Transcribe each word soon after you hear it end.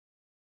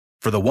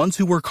For the ones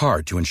who work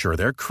hard to ensure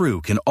their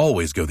crew can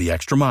always go the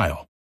extra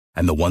mile,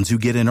 and the ones who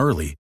get in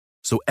early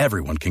so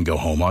everyone can go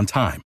home on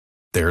time,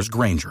 there's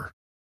Grainger,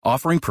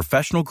 offering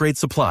professional-grade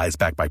supplies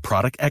backed by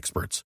product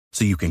experts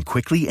so you can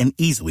quickly and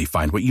easily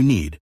find what you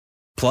need.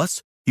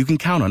 Plus, you can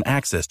count on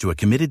access to a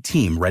committed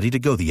team ready to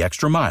go the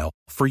extra mile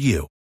for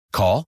you.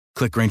 Call,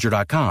 click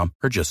Grainger.com,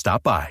 or just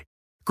stop by.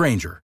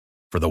 Grainger,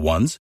 for the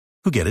ones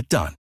who get it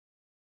done.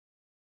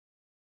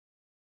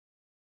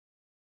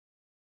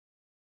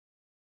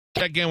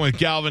 Check in with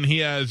Galvin. He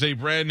has a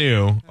brand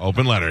new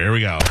open letter. Here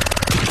we go.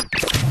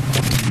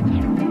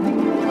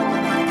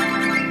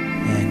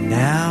 And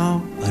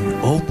now, an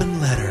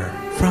open letter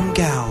from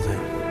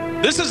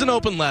Galvin. This is an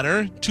open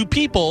letter to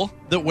people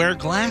that wear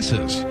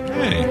glasses.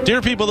 Hey.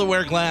 Dear people that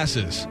wear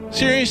glasses,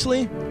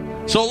 seriously?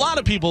 So a lot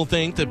of people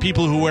think that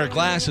people who wear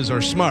glasses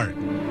are smart,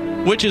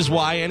 which is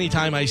why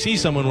anytime I see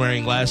someone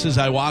wearing glasses,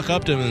 I walk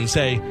up to them and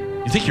say,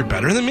 "You think you're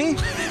better than me?"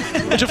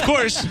 Which, of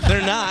course,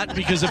 they're not,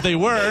 because if they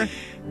were,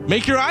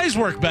 make your eyes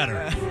work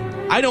better.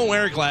 I don't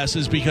wear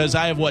glasses because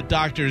I have what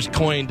doctors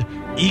coined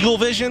eagle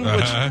vision,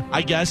 which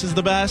I guess is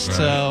the best, right.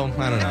 So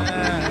I don't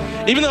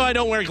know. Even though I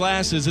don't wear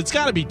glasses, it's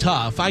got to be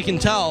tough. I can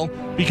tell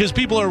because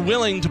people are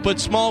willing to put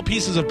small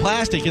pieces of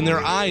plastic in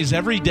their eyes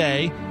every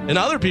day, and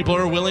other people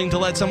are willing to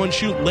let someone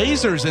shoot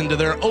lasers into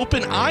their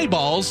open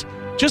eyeballs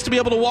just to be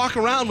able to walk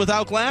around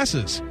without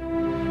glasses.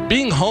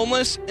 Being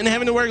homeless and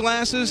having to wear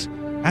glasses,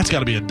 that's got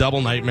to be a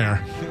double nightmare.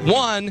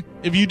 One,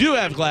 if you do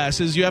have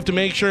glasses, you have to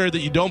make sure that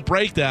you don't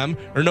break them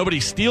or nobody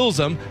steals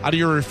them out of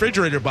your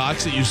refrigerator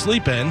box that you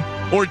sleep in.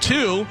 Or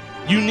two,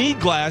 you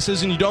need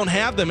glasses and you don't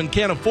have them and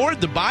can't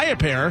afford to buy a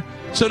pair,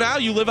 so now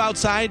you live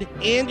outside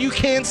and you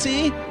can't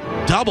see?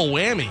 Double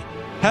whammy.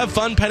 Have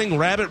fun petting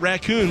rabbit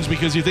raccoons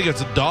because you think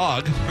it's a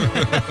dog.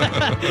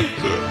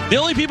 The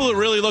only people that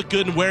really look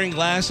good in wearing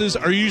glasses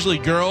are usually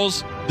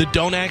girls that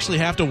don't actually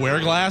have to wear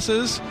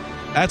glasses.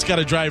 That's got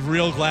to drive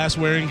real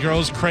glass-wearing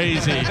girls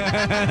crazy.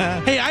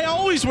 Hey, I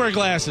always wear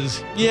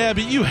glasses. Yeah,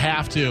 but you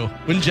have to.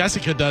 When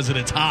Jessica does it,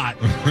 it's hot.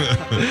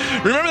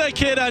 Remember that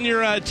kid on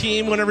your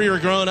team whenever you were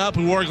growing up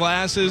who wore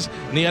glasses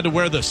and he had to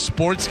wear the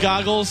sports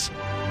goggles?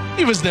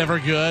 He was never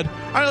good.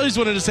 I always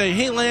wanted to say,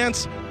 "Hey,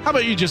 Lance, how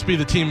about you just be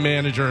the team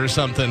manager or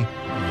something?"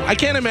 I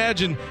can't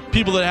imagine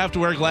people that have to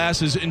wear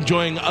glasses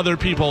enjoying other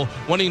people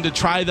wanting to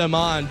try them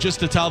on just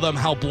to tell them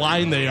how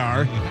blind they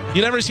are.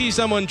 You never see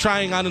someone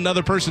trying on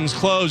another person's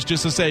clothes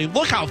just to say,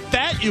 "Look how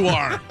fat you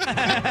are."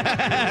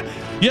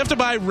 You have to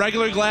buy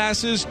regular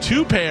glasses,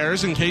 2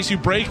 pairs in case you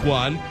break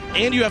one,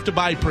 and you have to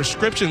buy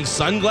prescription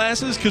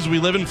sunglasses because we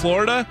live in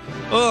Florida.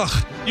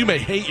 Ugh, you may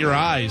hate your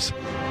eyes.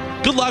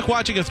 Good luck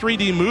watching a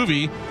 3D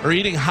movie or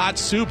eating hot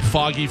soup,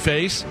 foggy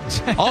face.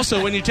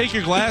 Also, when you take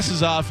your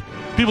glasses off,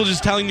 people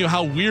just telling you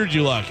how weird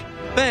you look.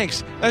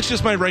 Thanks, that's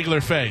just my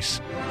regular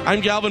face. I'm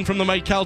Galvin from the Mike Cal